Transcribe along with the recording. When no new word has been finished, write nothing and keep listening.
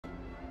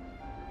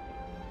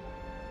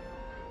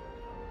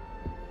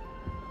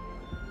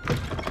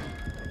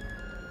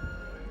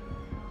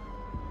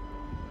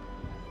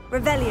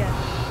Revelio.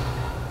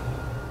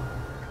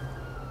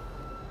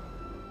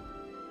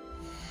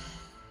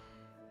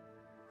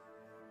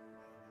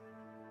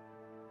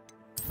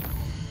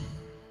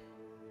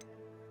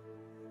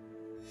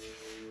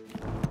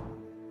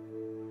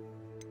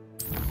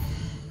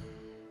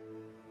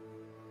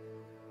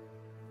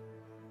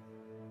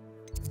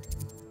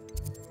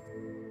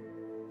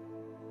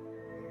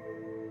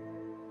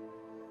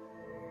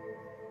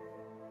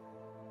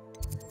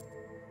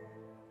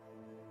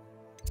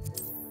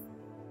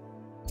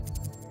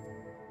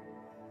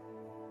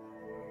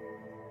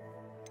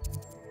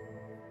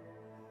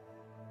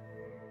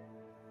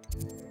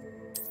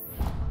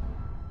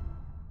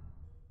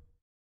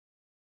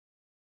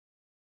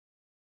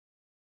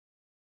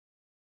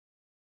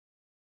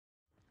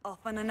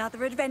 Off on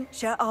another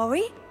adventure, are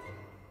we?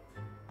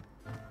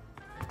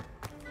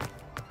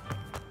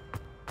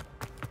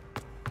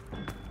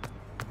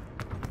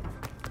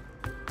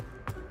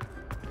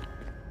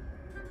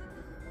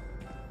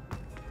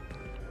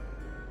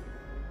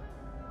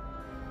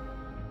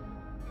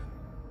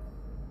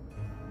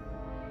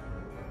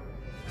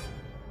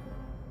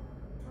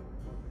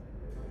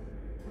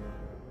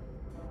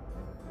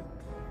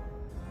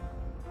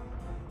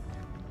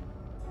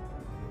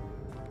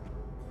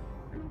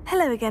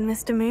 Hello again,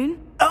 Mr. Moon.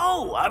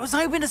 Oh, I was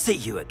hoping to see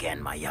you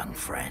again, my young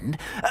friend.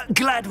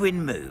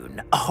 Gladwin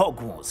Moon,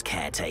 Hogwarts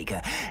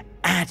caretaker,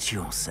 at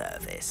your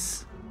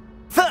service.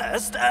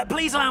 First,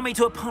 please allow me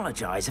to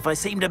apologize if I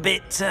seemed a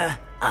bit,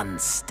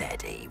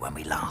 unsteady when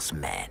we last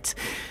met.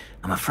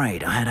 I'm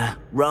afraid I had a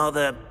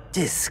rather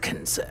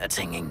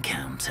disconcerting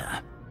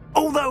encounter.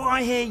 Although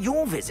I hear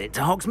your visit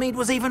to Hogsmeade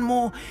was even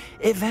more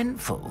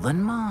eventful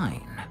than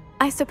mine.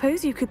 I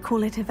suppose you could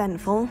call it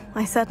eventful.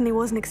 I certainly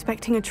wasn't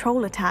expecting a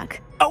troll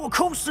attack. Oh, of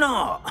course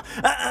not.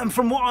 And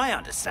from what I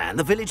understand,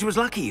 the village was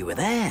lucky you were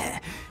there.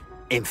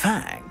 In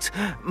fact,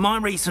 my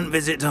recent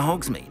visit to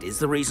Hogsmeade is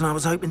the reason I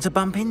was hoping to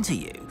bump into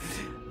you.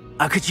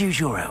 I could use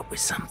your help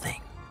with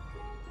something.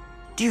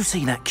 Do you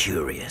see that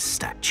curious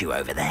statue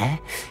over there?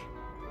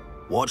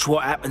 Watch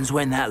what happens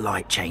when that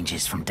light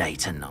changes from day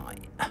to night.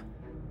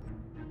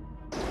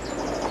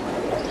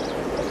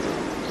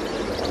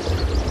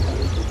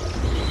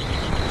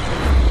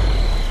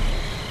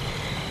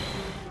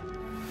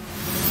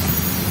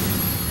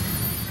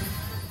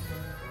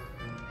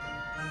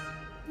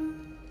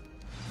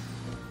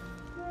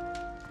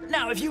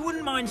 Now, if you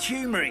wouldn't mind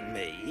humouring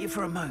me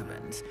for a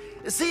moment,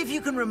 see if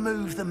you can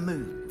remove the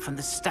moon from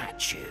the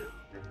statue.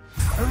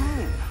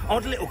 Oh,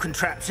 odd little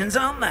contraptions,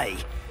 aren't they?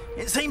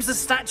 It seems the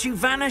statue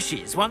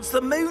vanishes once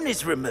the moon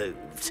is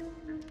removed.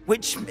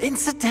 Which,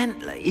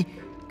 incidentally,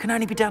 can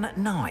only be done at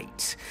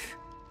night.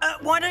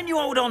 Why don't you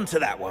hold on to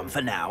that one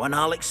for now, and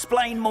I'll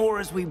explain more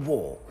as we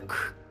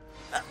walk.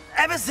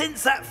 Ever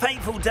since that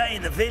fateful day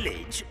in the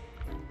village,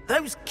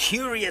 those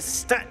curious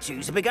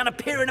statues have begun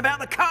appearing about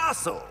the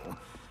castle.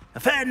 A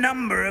fair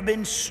number have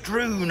been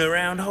strewn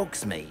around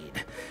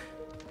Hogsmeade.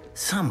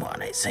 Someone,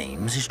 it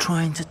seems, is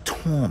trying to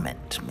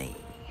torment me.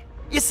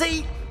 You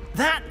see,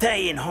 that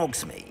day in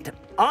Hogsmeade,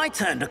 I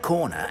turned a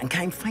corner and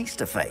came face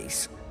to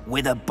face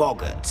with a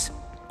boggart,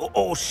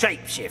 or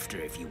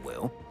shapeshifter, if you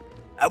will,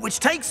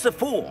 which takes the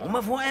form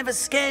of whatever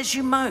scares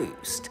you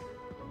most.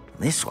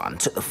 This one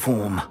took the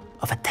form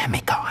of a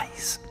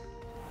demiguise.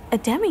 A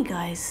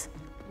demiguise?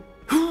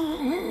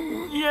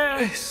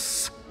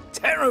 Yes!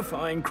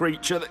 Terrifying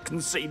creature that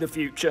can see the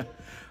future.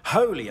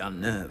 Wholly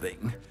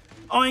unnerving.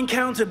 I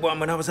encountered one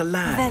when I was a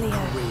lad in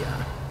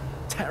Korea.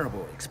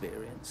 Terrible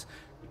experience.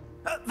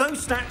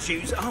 Those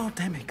statues are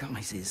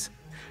demiguises.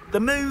 The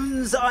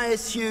moons, I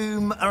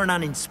assume, are an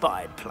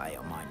uninspired play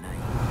on my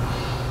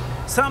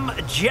name. Some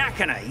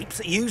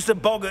jackanapes used a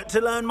boggart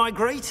to learn my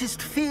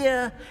greatest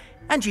fear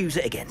and use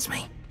it against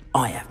me.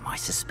 I have my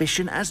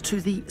suspicion as to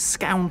the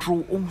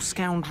scoundrel or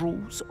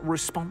scoundrels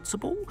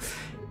responsible.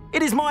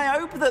 It is my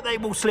hope that they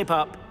will slip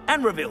up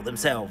and reveal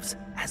themselves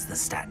as the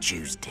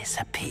statues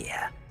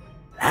disappear.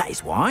 That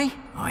is why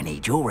I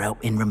need your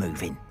help in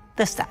removing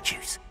the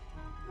statues.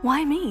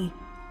 Why me?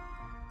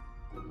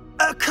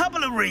 A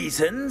couple of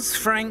reasons,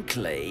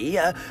 frankly.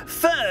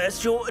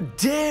 First, your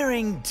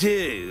daring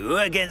do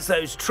against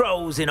those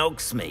trolls in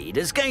Hogsmeade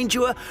has gained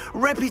you a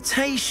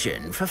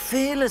reputation for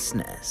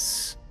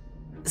fearlessness.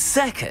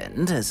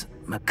 Second, as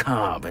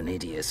macabre and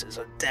hideous as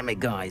a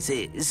demiguise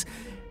is,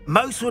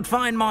 most would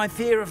find my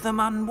fear of them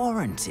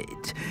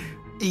unwarranted.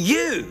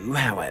 You,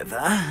 however,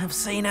 have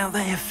seen how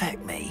they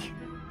affect me.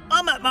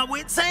 I'm at my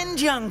wit's end,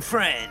 young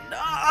friend.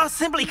 I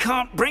simply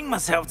can't bring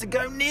myself to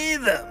go near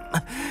them.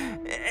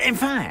 In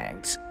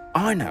fact,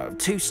 I know of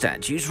two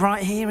statues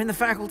right here in the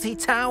faculty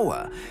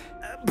tower.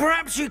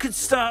 Perhaps you could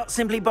start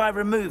simply by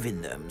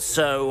removing them,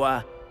 so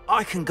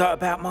I can go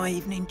about my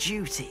evening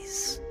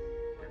duties.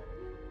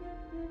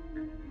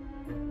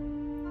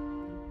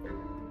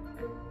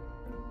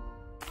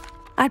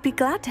 I'd be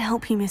glad to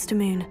help you, Mr.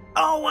 Moon.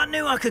 Oh, I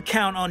knew I could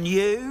count on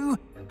you.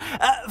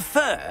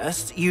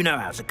 First, you know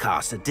how to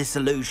cast a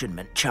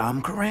disillusionment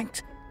charm,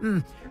 correct?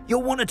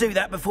 You'll want to do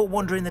that before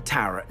wandering the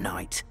tower at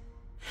night.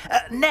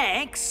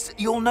 Next,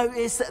 you'll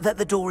notice that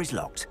the door is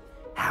locked.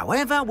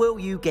 However will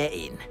you get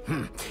in?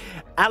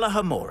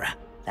 Alohomora,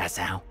 that's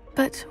how.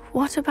 But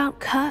what about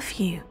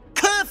curfew?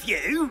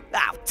 Curfew?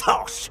 Oh,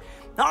 tosh!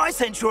 I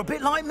sense you're a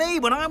bit like me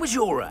when I was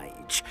your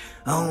age.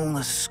 Oh,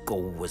 the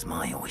school was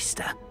my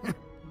oyster.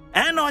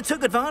 And I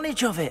took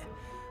advantage of it.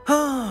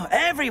 Oh,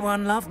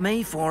 everyone loved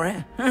me for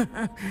it.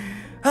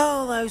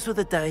 Oh, those were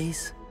the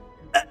days.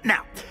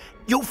 Now,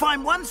 you'll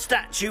find one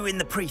statue in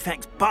the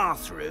prefect's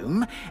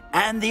bathroom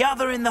and the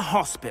other in the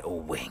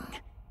hospital wing.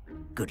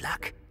 Good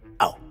luck.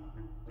 Oh,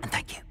 and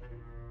thank you.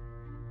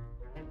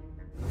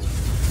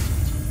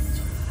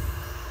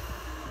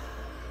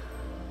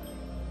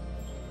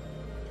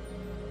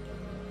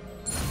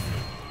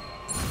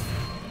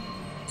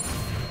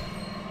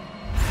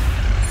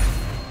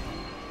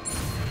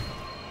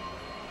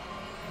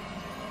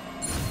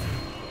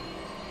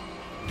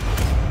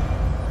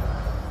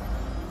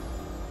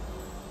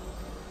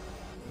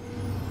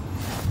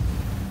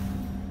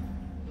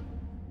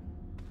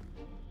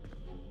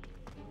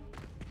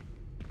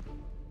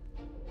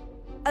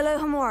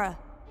 Alohomora.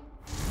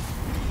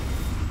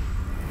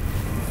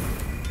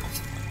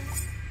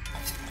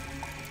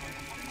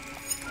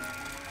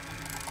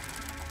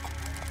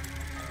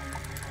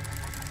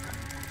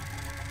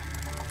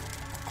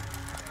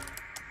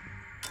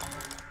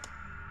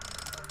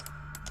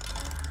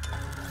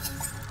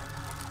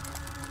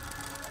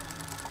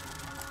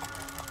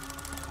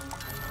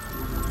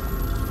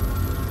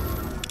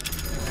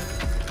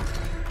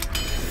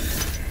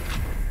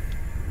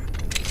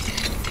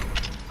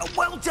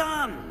 Well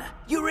done!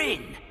 You're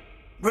in.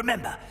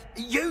 Remember,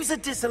 use a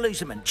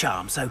disillusionment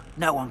charm so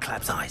no one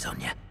claps eyes on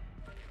you.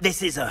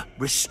 This is a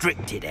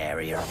restricted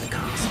area of the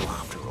castle,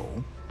 after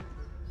all.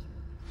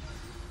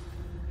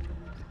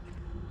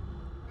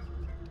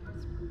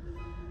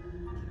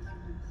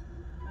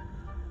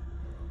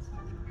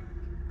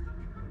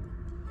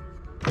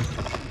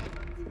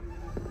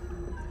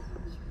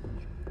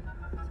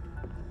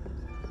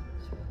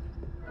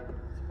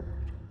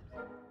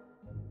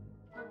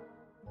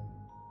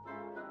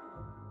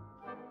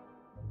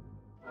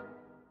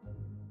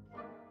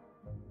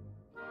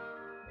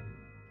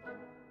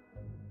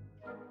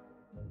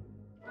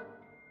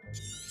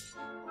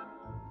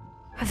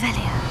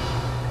 Revelio.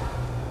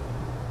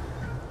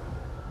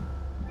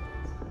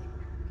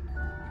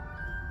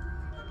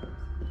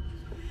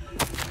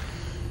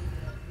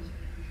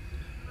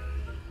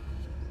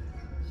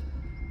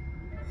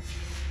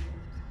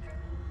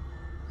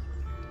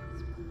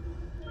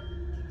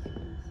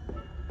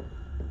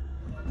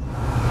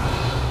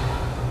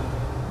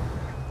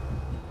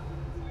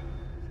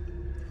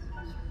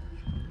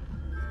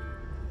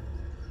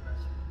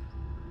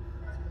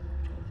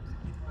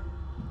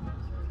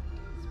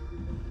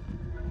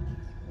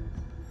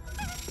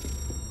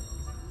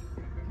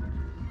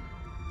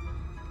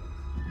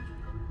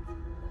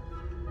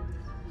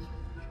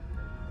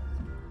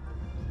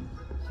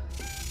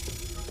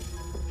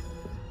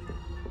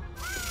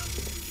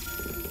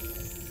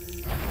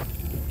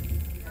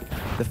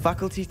 The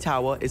faculty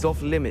tower is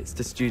off limits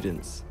to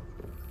students.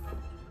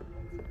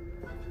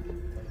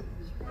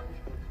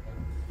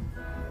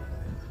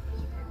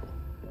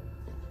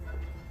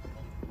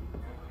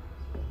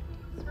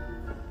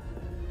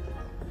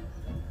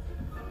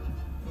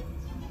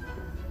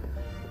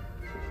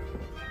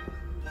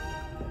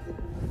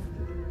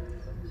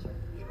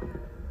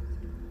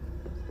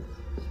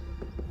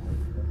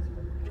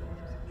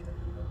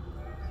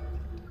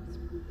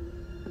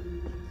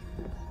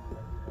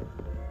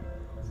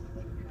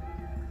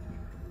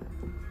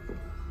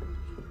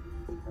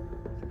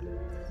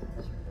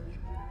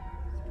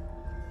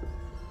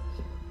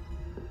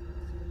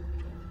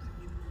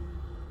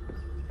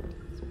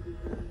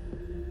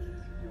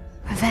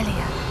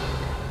 Revelio.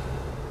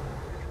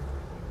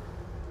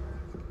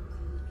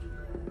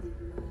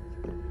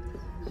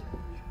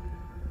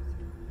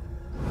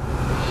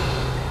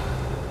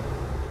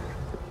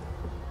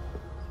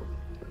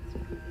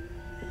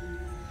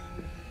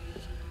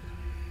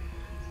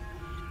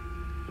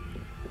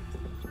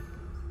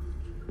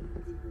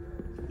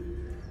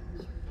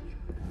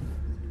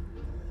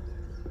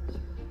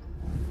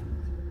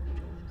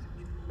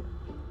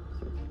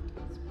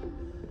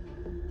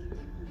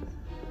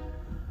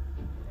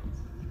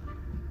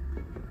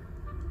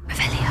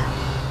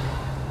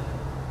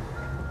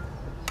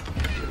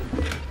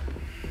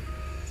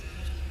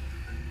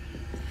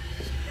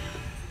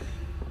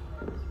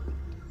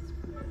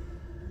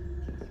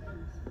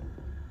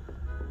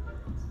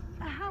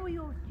 How are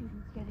your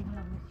students getting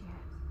along this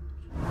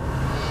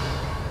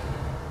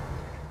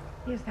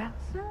year? Is that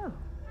so?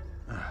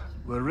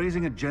 We're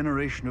raising a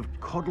generation of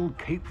coddled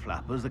cape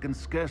flappers that can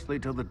scarcely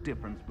tell the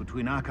difference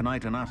between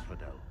aconite and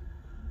asphodel.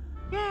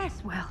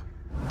 Yes, well,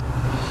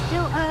 it's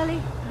still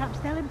early. Perhaps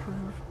they'll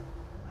improve.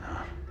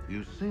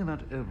 You say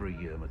that every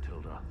year,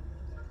 Matilda.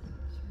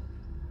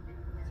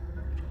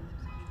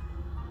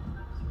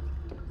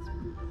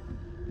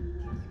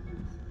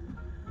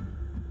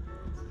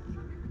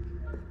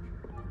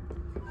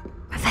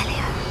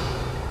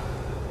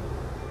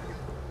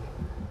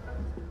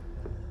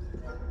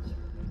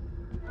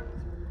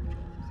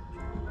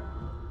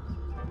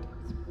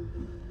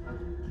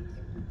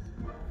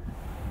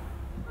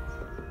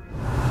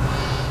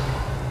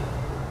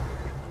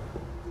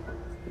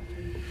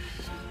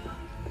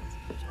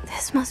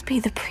 This must be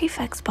the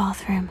prefect's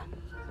bathroom.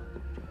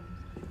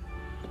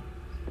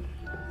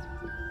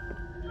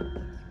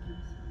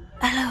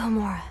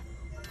 Alohomora.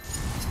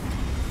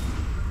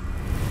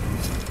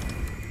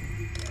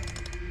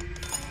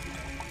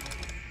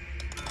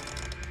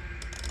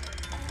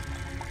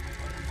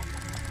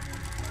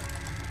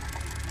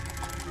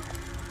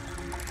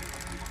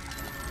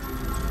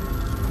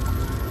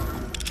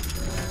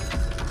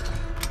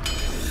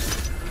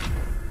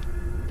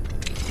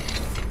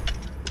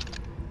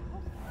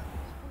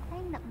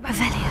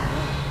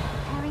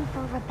 Preparing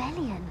for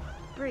rebellion.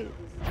 Brutes,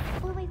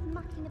 always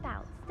mucking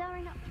about,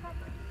 stirring up trouble.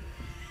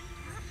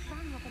 Perhaps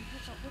Ranrock and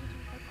Hiccup wouldn't be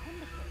so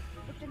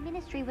combative if the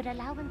Ministry would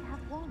allow them to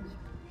have wands.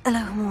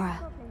 Alohomora.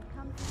 Goblins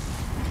come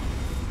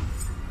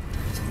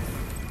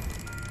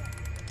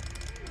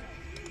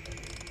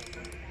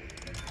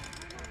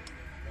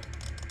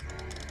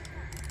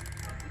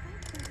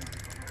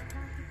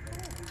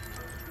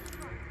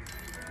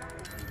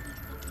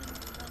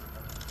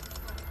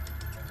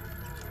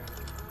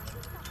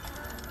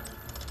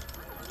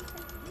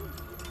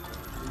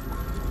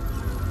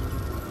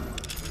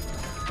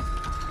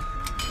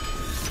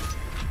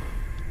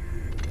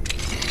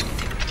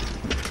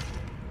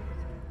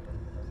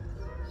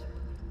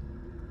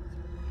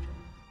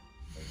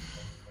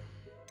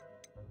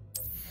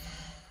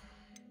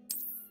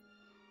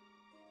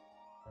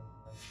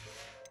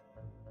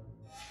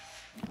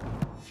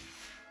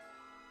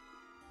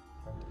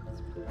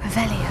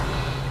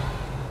Revelio.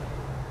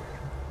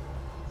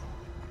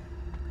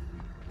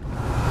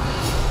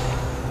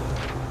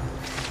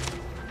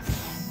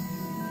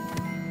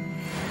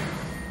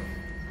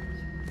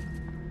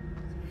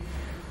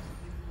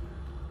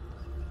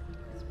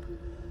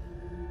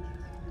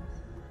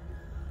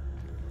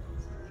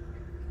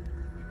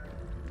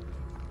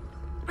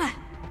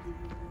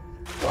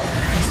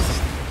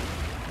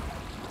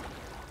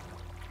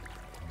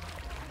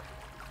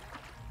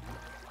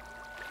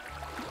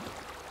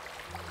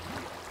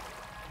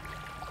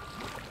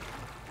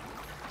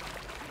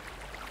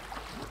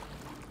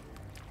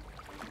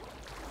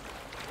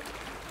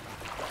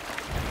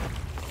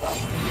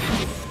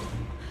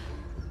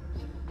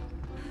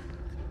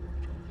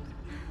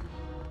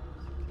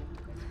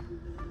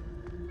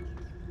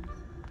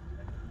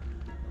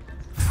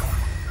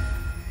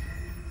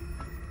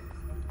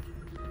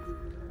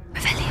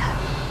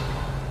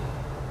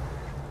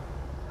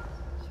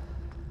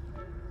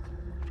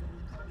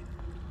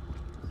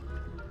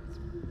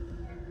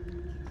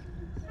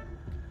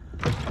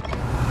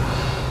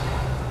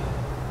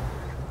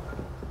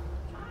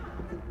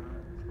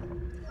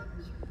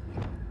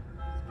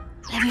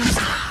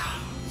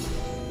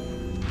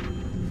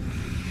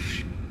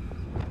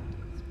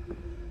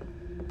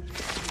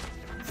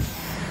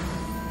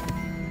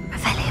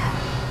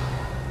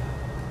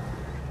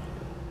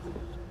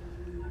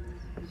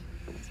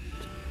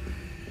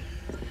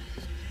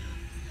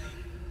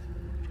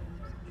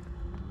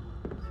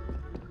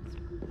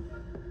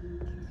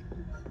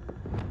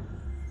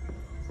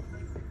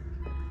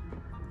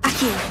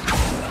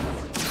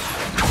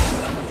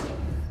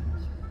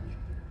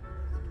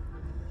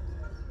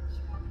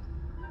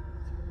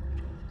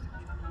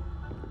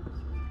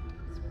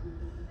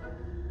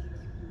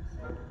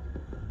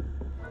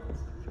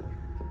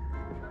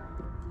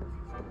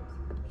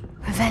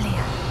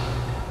 Revelio.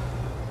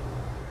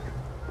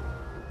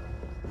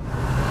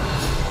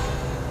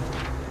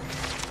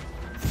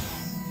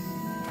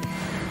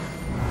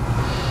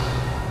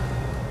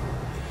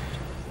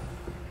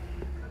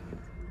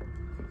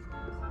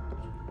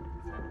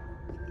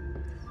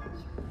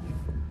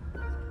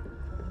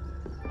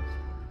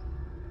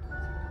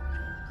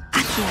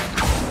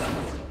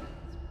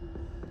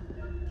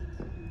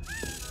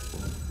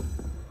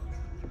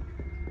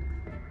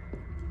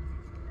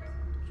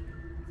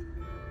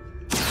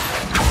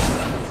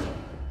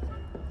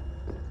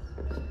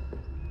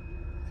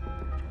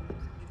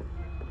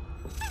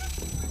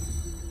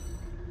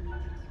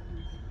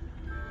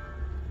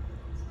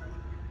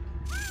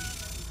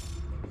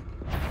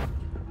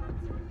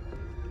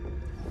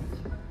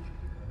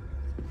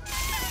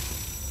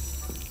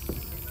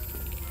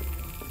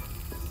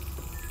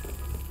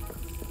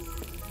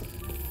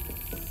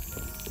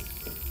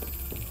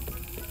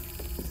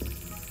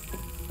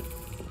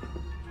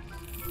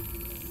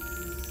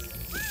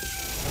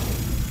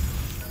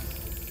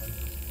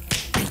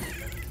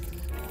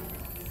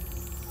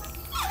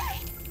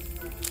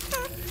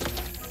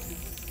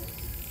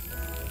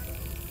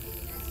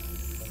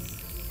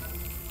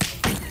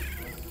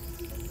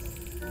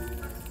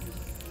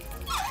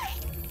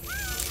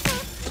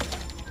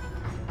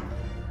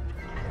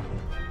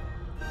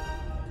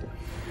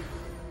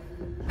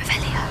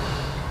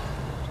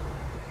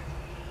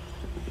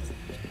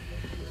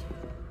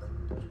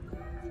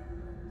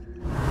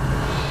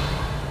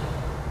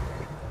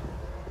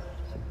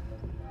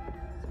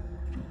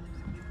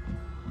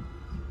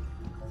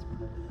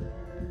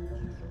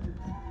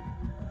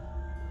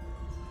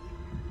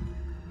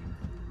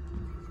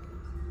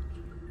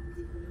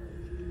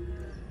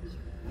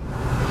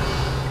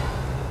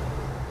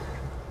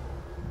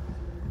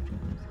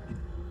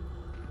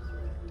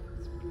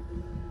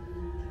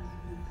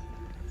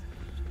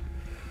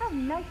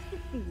 Nice to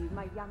see you,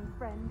 my young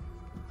friend.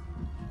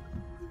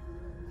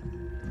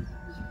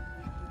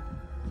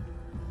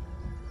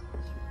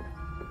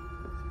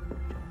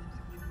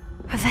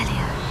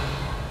 Revelio.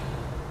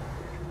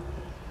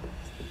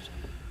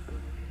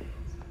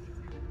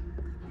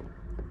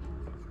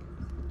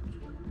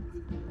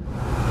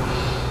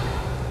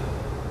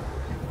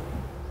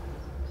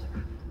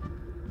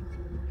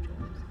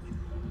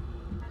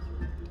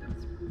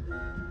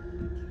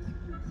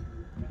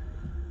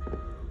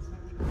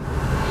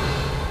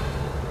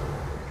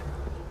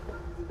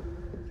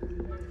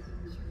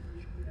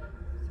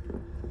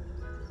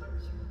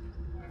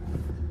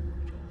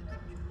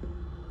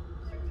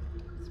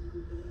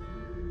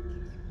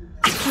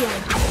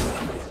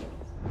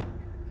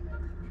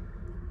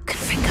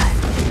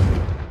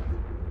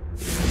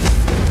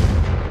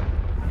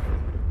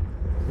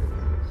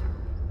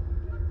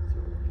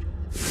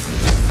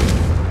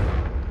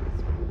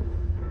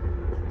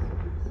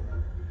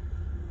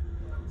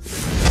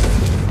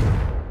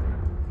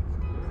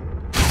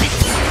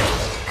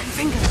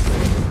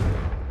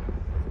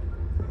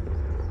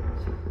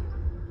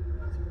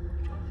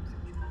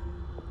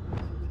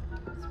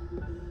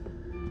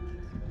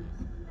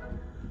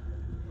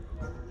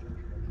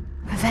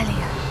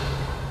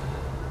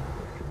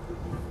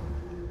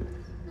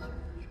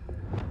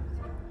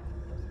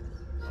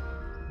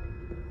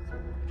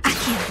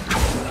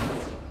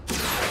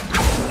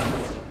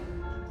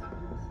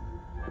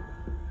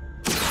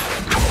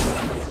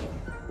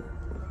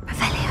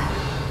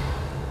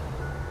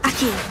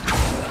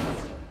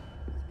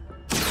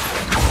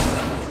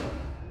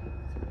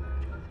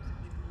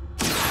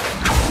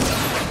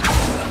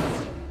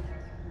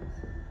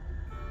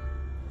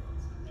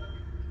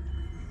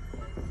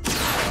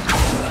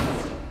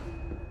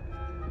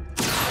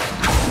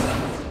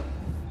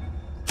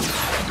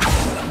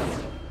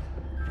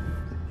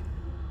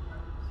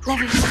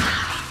 Levy.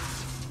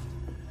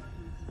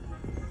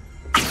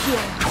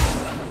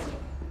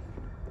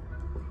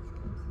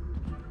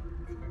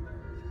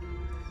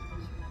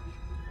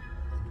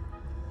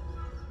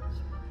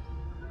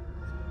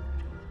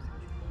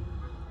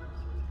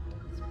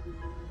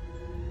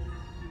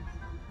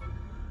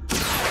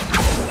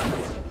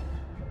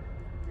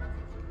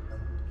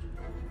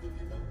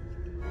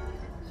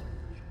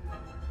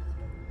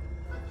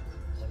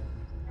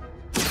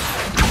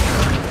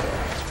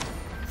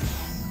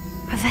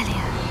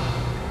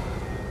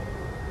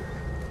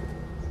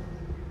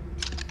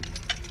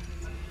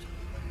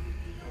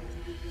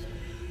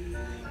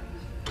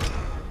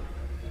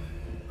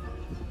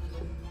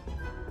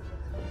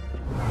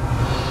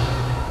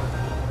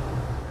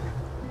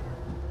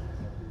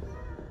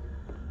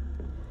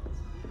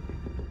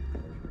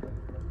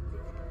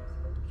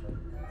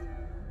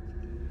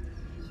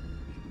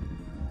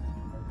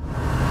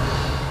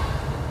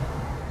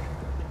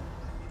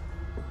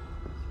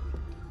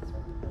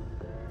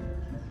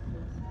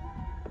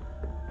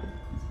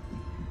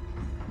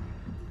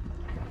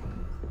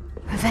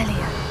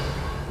 Revelio.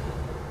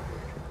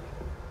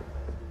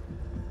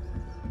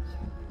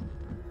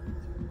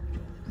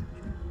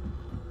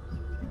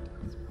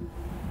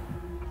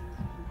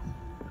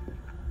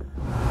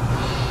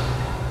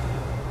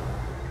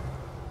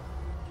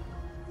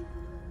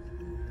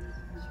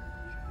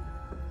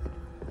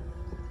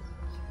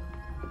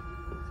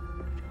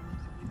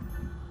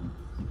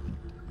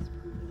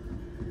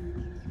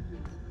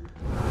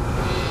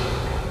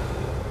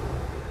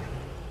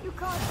 You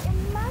can't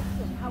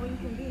imagine how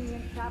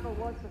inconvenient travel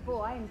was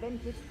before I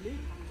invented sleep.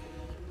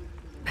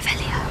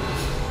 Revelio.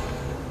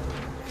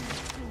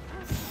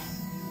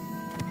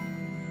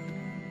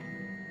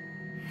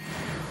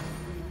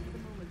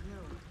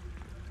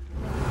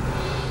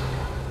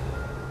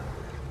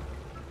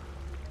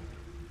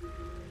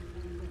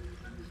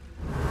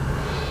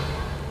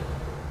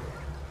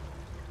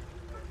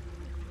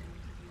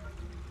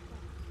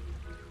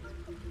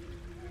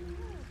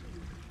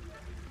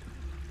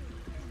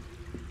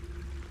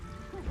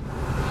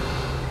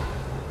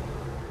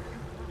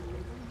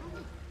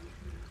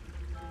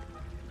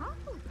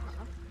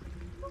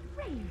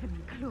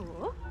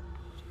 Ravenclaw?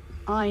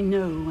 I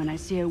know when I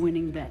see a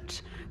winning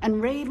bet, and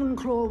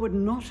Ravenclaw would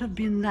not have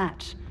been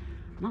that.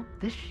 Not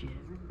this year.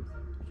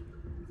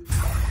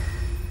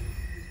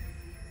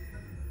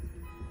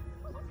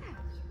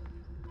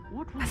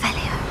 What was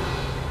Revelio.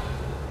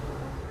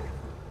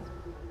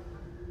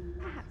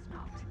 Perhaps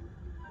not.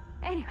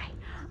 Anyway,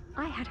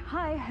 I had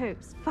high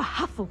hopes for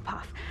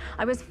Hufflepuff.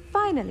 I was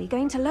finally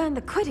going to learn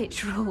the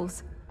Quidditch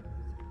rules.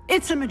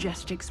 It's a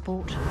majestic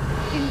sport.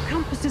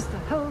 Encompasses the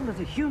whole of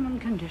the human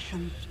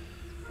condition.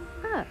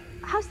 Oh,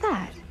 how's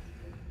that?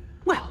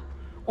 Well,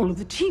 all of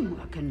the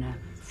teamwork and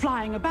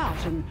flying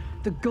about and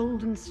the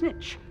golden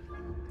snitch.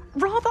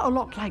 Rather a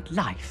lot like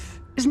life,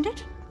 isn't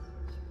it?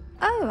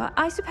 Oh,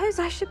 I suppose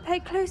I should pay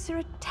closer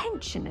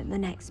attention in the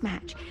next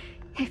match.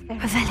 If there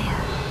Revelio.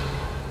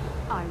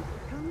 I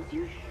suppose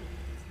you should.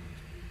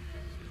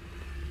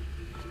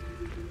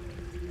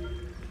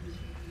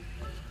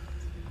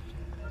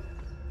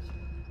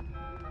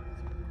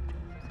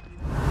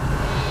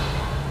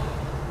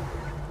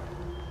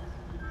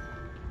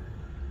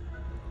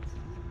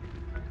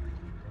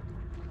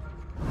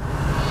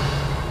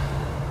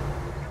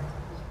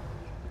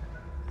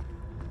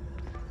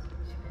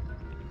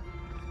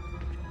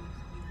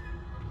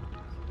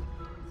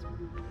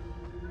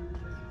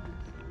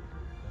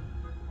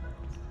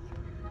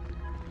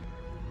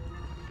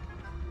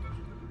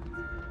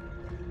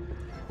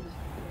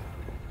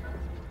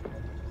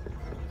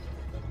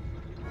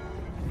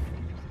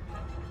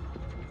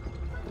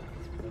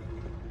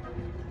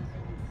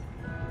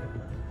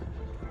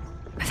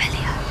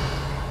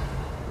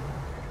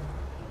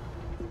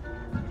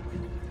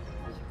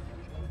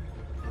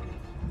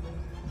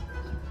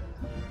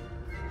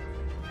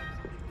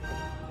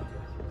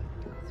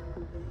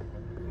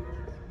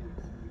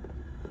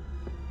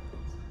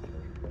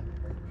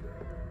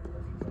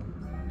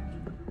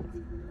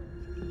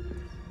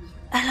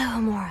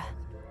 Alohomora.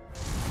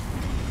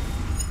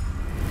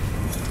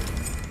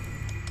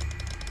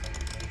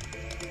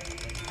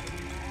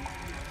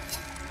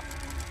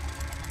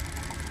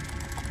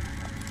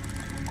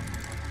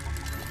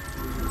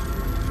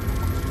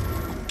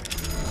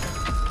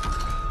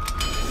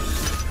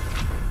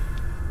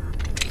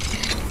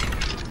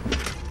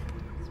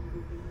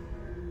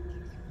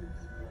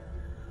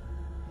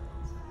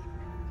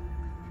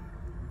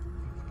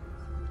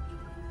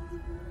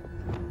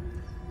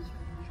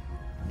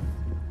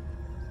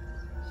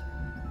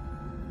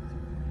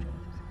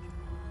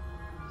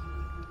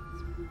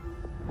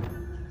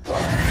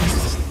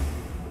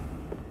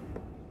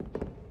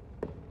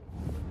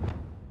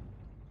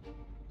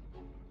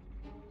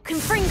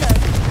 Confringo!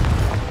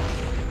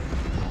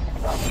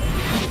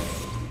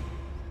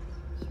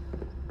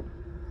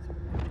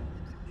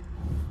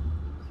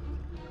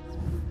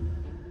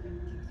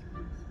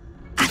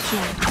 Accio.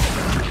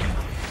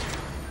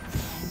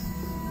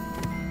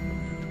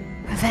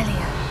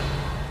 Revelio.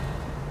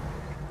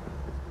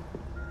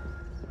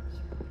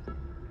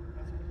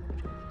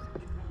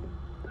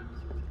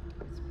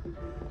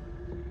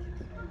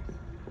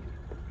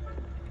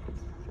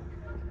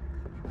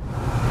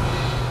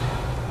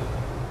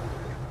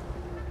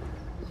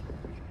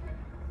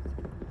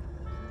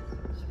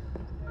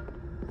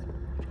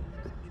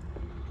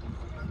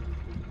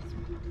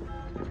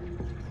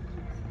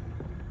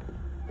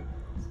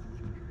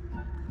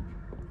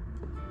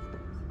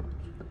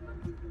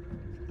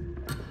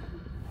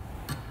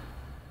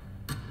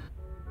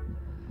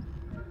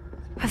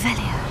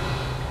 Revelio.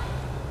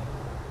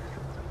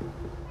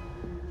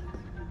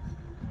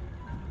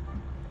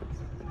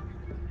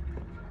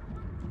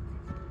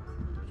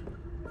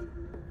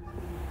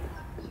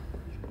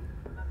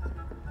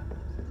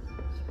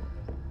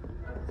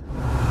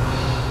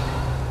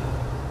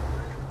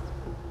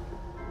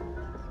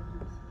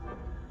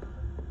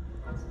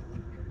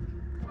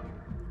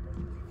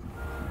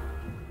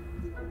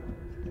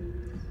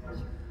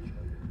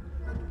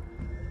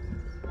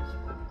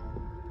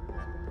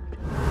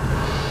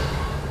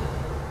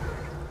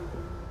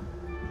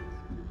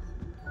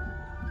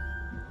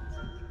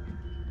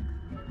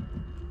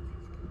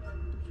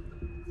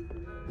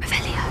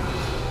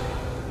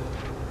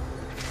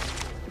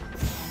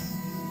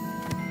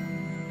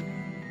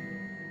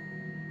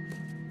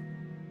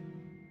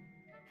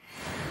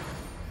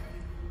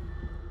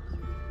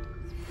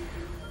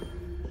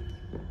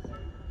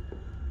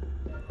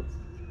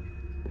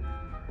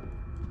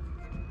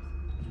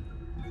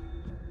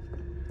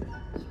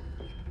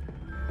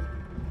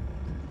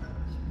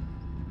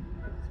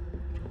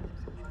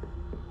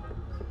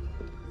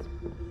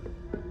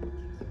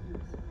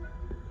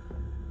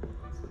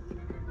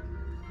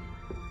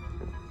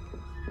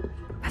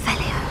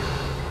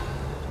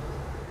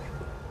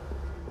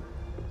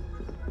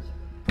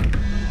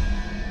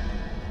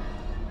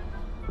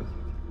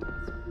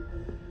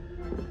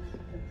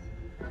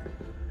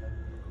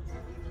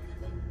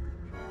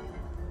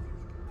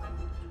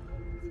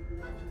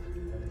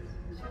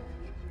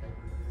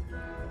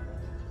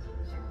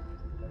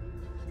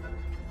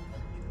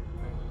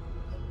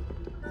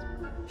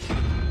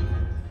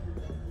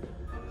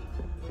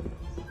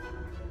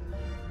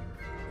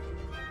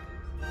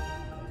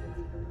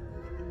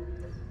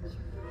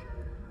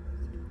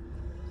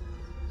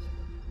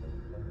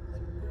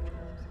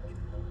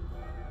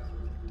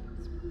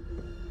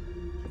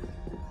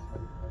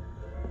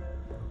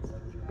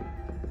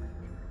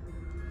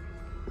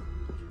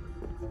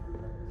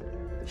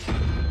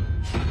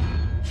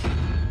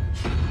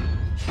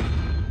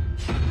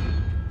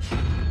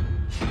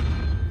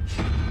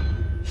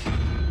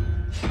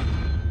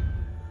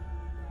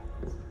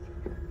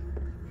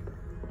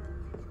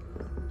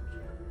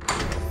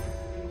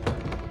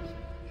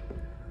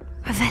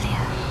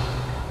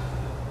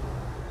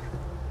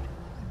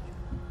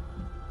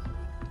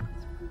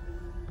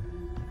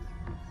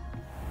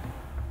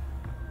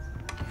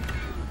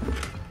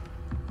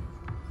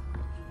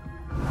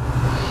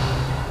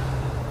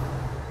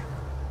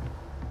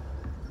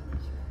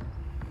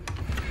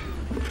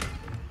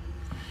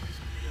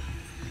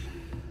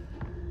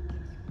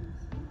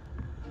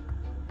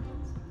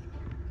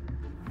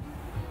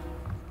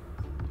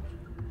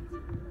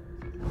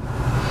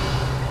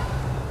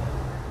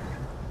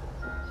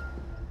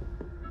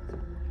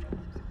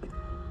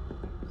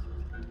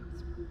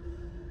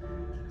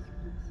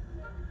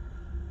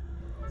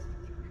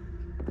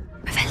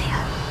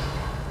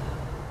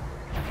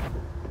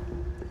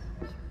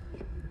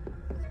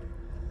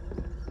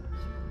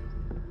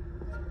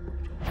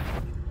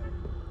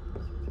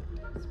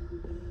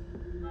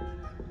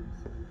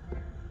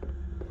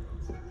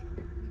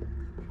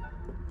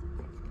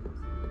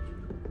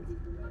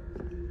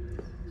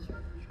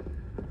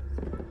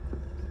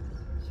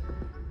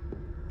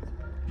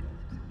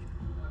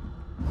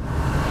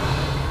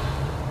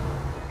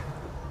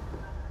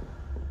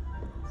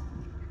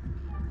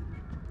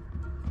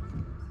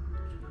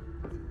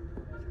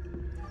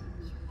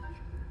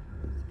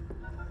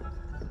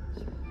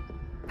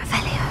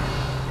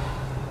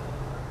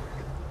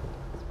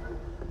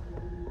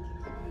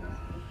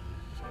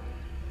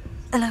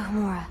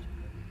 Alohomora.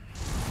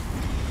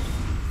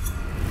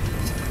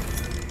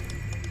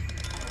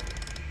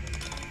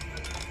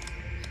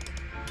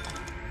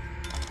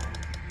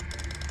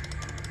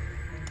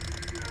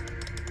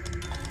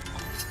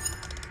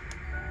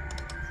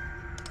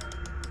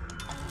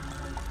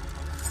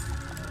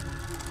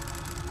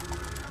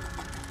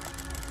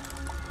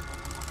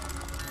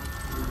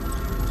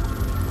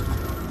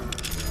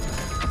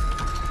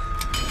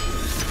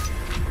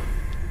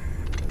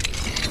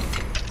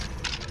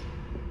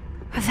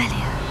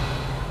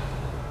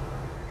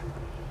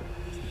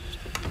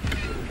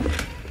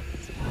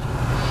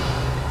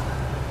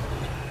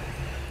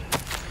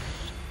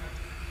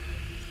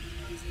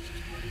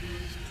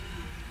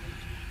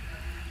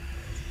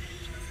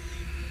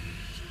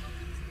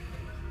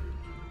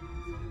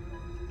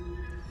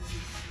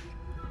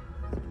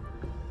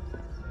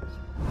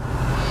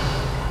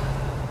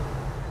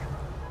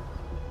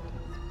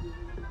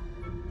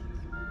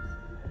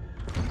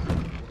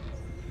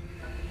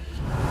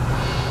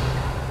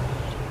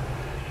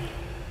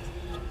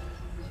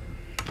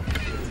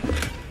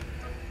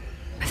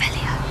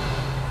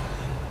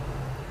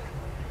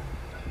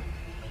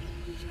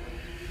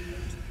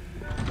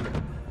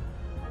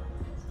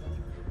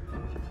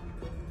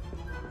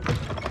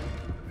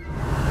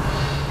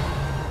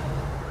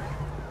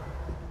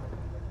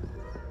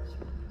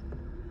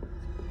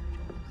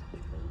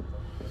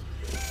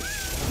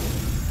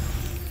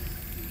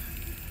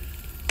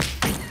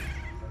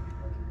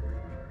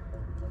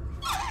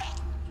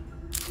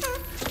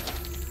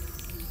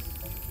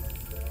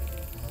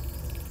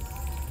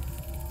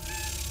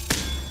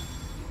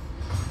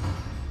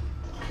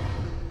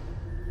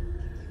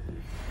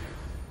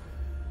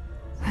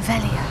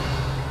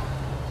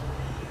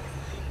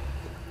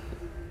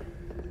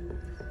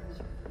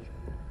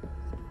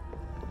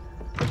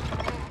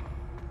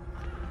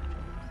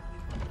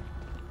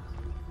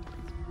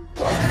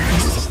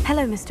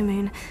 Hello, Mr.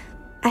 Moon.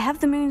 I have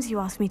the moons you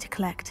asked me to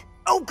collect.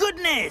 Oh,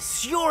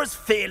 goodness! You're as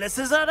fearless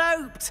as I'd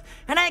hoped.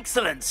 An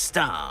excellent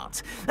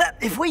start.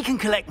 If we can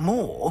collect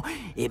more,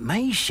 it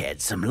may shed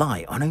some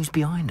light on who's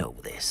behind all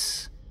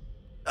this.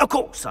 Of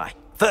course, I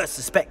first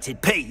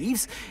suspected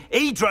Peeves.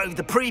 He drove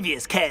the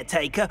previous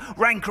caretaker,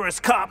 rancorous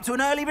Carp, to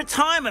an early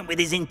retirement with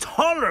his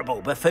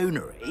intolerable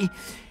buffoonery.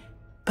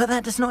 But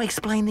that does not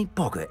explain the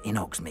boggart in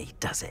Hogsmeade,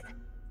 does it?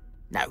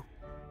 No.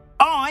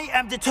 I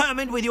am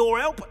determined, with your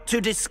help,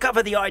 to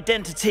discover the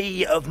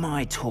identity of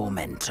my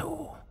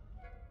tormentor.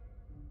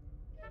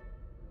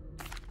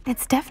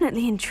 It's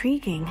definitely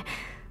intriguing.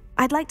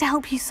 I'd like to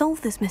help you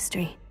solve this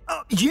mystery.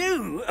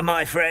 You,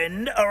 my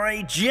friend, are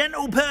a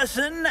gentle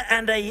person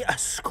and a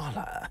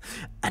scholar,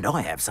 and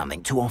I have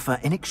something to offer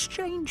in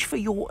exchange for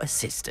your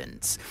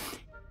assistance.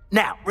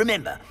 Now,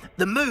 remember,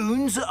 the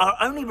moons are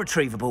only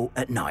retrievable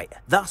at night.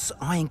 Thus,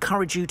 I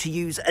encourage you to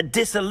use a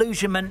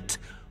disillusionment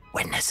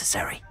when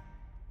necessary.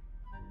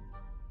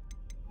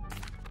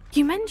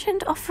 You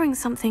mentioned offering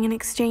something in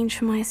exchange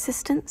for my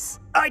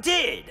assistance. I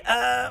did.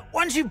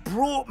 Once you've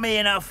brought me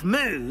enough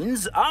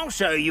moons, I'll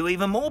show you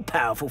even more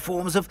powerful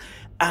forms of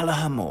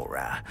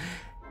Alohomora.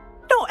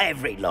 Not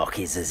every lock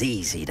is as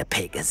easy to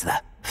pick as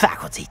the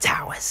faculty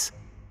towers.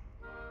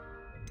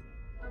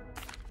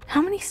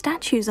 How many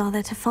statues are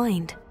there to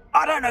find?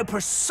 I don't know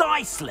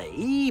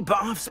precisely, but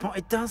I've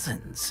spotted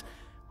dozens.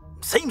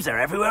 Seems they're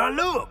everywhere I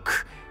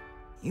look.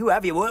 You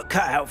have your work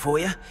cut out for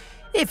you,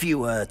 if you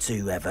were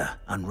to ever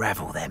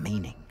unravel their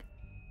meaning.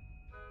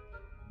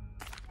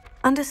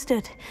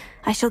 Understood.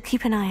 I shall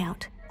keep an eye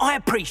out. I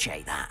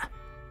appreciate that.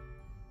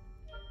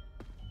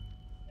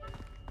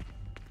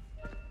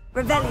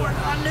 Revelio.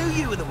 I knew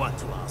you were the one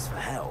to ask for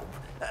help.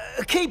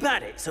 Keep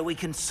at it so we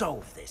can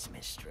solve this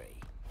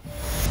mystery.